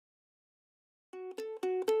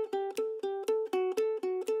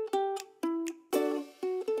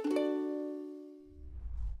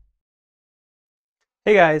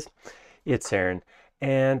Hey guys, it's Aaron,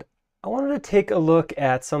 and I wanted to take a look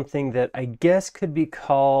at something that I guess could be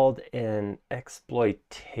called an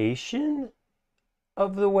exploitation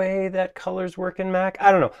of the way that colors work in Mac.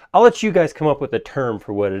 I don't know. I'll let you guys come up with a term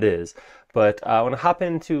for what it is, but I want to hop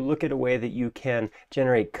in to look at a way that you can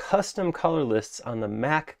generate custom color lists on the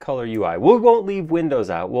Mac Color UI. We won't leave Windows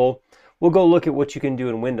out. We'll go look at what you can do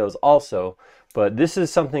in Windows also, but this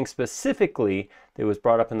is something specifically that was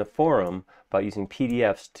brought up in the forum about using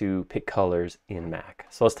PDFs to pick colors in Mac.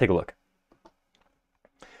 So let's take a look.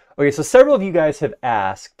 Okay, so several of you guys have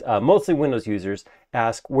asked, mostly Windows users,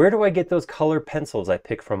 ask, where do I get those color pencils I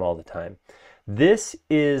pick from all the time? This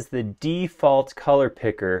is the default color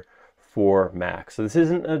picker for Mac. So this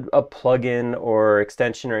isn't a plugin or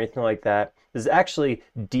extension or anything like that. This is actually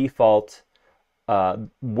default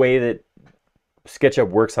way that SketchUp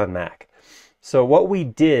works on Mac. So what we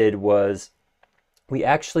did was we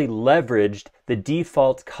actually leveraged the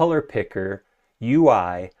default color picker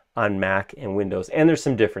UI on Mac and Windows, and there's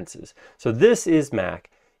some differences. So this is Mac.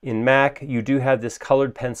 In Mac, you do have this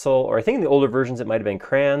colored pencil, or I think in the older versions it might have been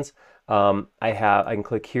crayons. I can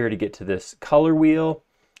click here to get to this color wheel.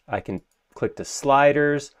 I can click to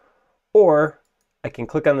sliders, or I can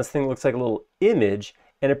click on this thing that looks like a little image,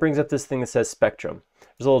 and it brings up this thing that says spectrum.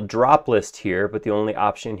 There's a little drop list here, but the only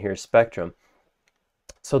option here is spectrum.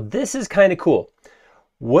 So this is kind of cool.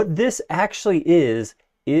 What this actually is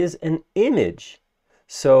an image.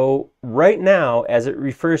 So right now, as it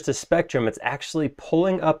refers to spectrum, it's actually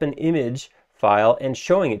pulling up an image file and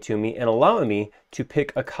showing it to me and allowing me to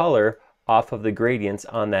pick a color off of the gradients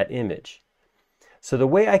on that image. So the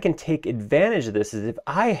way I can take advantage of this is if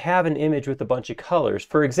I have an image with a bunch of colors,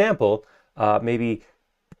 for example, maybe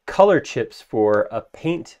color chips for a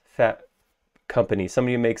paint company,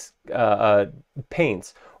 somebody who makes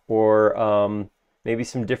paints, or maybe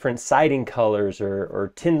some different siding colors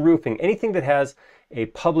or tin roofing, anything that has a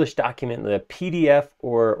published document, a PDF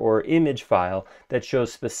or image file that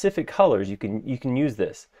shows specific colors, you can use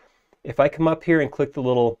this. If I come up here and click the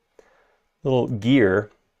little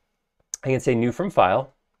gear, I can say new from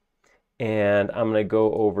file, and I'm going to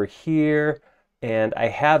go over here, and I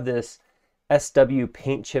have this SW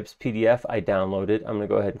Paint Chips PDF I downloaded. I'm going to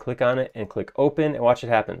go ahead and click on it and click open, and watch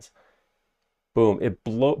what happens. Boom, it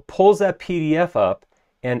pulls that PDF up,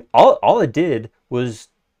 and all it did was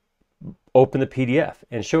open the PDF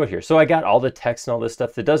and show it here. So I got all the text and all this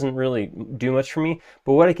stuff that doesn't really do much for me,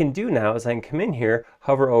 but what I can do now is I can come in here,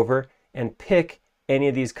 hover over, and pick any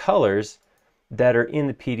of these colors that are in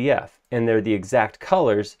the PDF, and they're the exact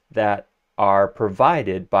colors that are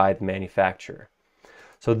provided by the manufacturer.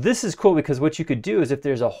 So this is cool because what you could do is if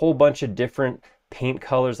there's a whole bunch of different paint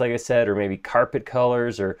colors, like I said, or maybe carpet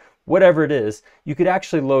colors or whatever it is, you could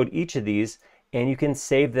actually load each of these and you can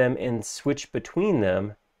save them and switch between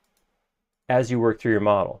them as you work through your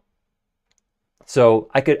model. So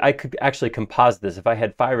I could actually composite this. If I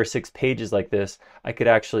had 5 or 6 pages like this, I could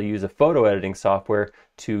actually use a photo editing software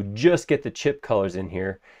to just get the chip colors in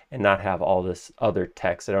here and not have all this other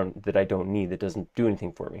text that I don't need, that doesn't do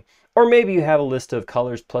anything for me. Or maybe you have a list of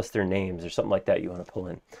colors plus their names or something like that you want to pull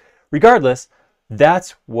in. Regardless,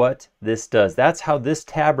 that's what this does. That's how this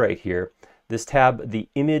tab right here, this tab, the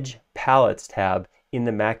Image Palettes tab in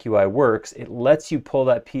the Mac UI works. It lets you pull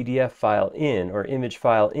that PDF file in or image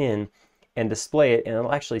file in and display it, and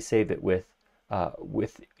it'll actually save it with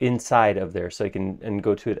inside of there, so you can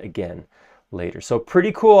go to it again later. So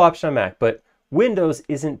pretty cool option on Mac, but Windows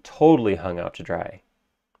isn't totally hung out to dry.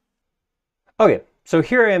 Okay, so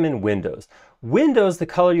here I am in Windows. Windows, the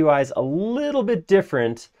color UI is a little bit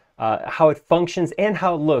different, how it functions and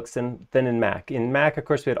how it looks than in Mac. In Mac, of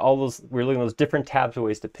course, we are looking at those different tabs of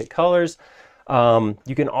ways to pick colors.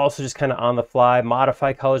 You can also just kind of on the fly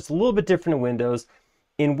modify colors. It's a little bit different in Windows.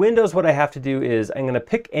 In Windows, what I have to do is I'm going to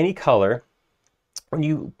pick any color. When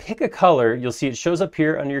you pick a color, you'll see it shows up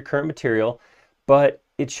here under your current material, but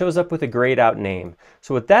it shows up with a grayed out name.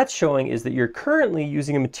 So what that's showing is that you're currently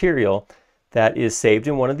using a material that is saved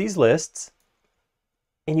in one of these lists,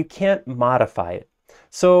 and you can't modify it.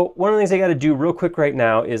 So one of the things I got to do real quick right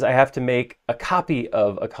now is I have to make a copy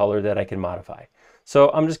of a color that I can modify.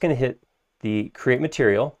 So I'm just going to hit the create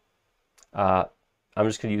material. I'm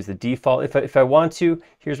just going to use the default. If I want to,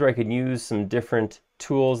 here's where I could use some different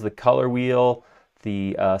tools, the color wheel,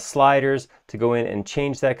 the sliders, to go in and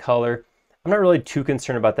change that color. I'm not really too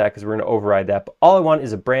concerned about that because we're going to override that, but all I want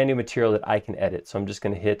is a brand new material that I can edit. So I'm just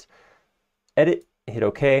going to hit edit, hit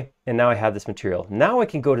OK, and now I have this material. Now I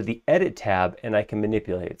can go to the edit tab and I can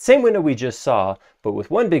manipulate it. Same window we just saw, but with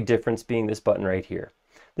one big difference being this button right here.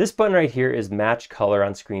 This button right here is match color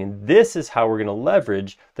on screen. This is how we're going to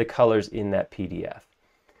leverage the colors in that PDF.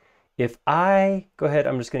 If I go ahead,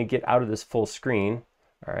 I'm just going to get out of this full screen.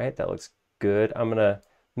 All right, that looks good. I'm going to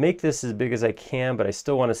make this as big as I can, but I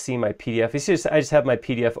still want to see my PDF. I just have my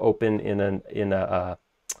PDF open in a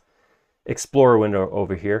Explorer window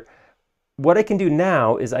over here. What I can do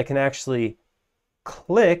now is I can actually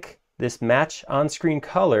click this match on-screen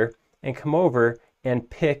color and come over and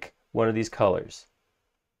pick one of these colors.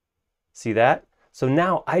 See that? So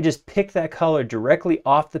now I just pick that color directly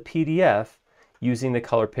off the PDF using the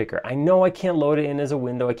color picker. I know I can't load it in as a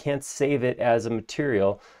window, I can't save it as a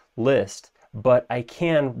material list, but I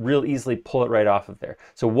can real easily pull it right off of there.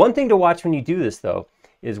 So one thing to watch when you do this though,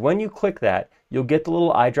 is when you click that, you'll get the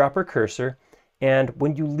little eyedropper cursor, and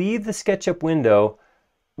when you leave the SketchUp window,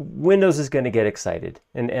 Windows is going to get excited,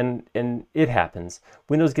 and it happens.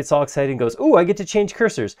 Windows gets all excited and goes, "Oh, I get to change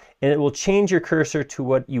cursors," and it will change your cursor to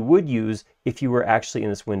what you would use if you were actually in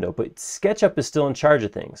this window. But SketchUp is still in charge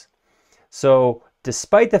of things. So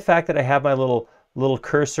despite the fact that I have my little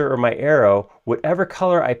cursor or my arrow, whatever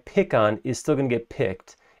color I pick on is still going to get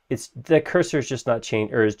picked. It's the cursor is just not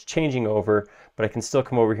changing, or is changing over, but I can still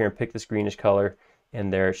come over here and pick this greenish color,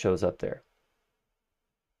 and there it shows up there.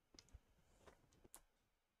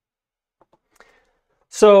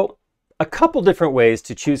 So a couple different ways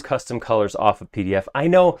to choose custom colors off of PDF. I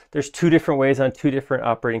know there's two different ways on two different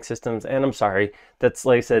operating systems, and I'm sorry, that's,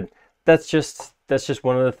 like I said, that's just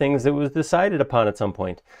one of the things that was decided upon at some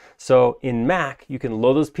point. So in Mac, you can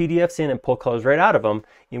load those PDFs in and pull colors right out of them.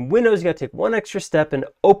 In Windows, you got to take one extra step and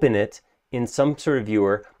open it in some sort of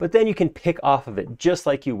viewer, but then you can pick off of it just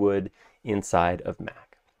like you would inside of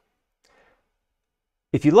Mac.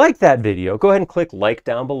 If you like that video, go ahead and click like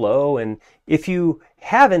down below, and if you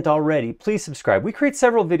haven't already, please subscribe. We create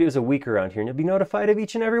several videos a week around here, and you'll be notified of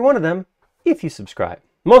each and every one of them if you subscribe.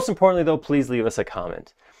 Most importantly though, please leave us a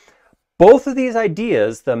comment. Both of these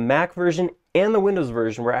ideas, the Mac version and the Windows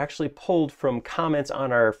version, were actually pulled from comments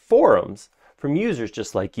on our forums from users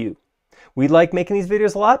just like you. We like making these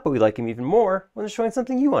videos a lot, but we like them even more when they're showing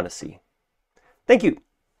something you want to see. Thank you.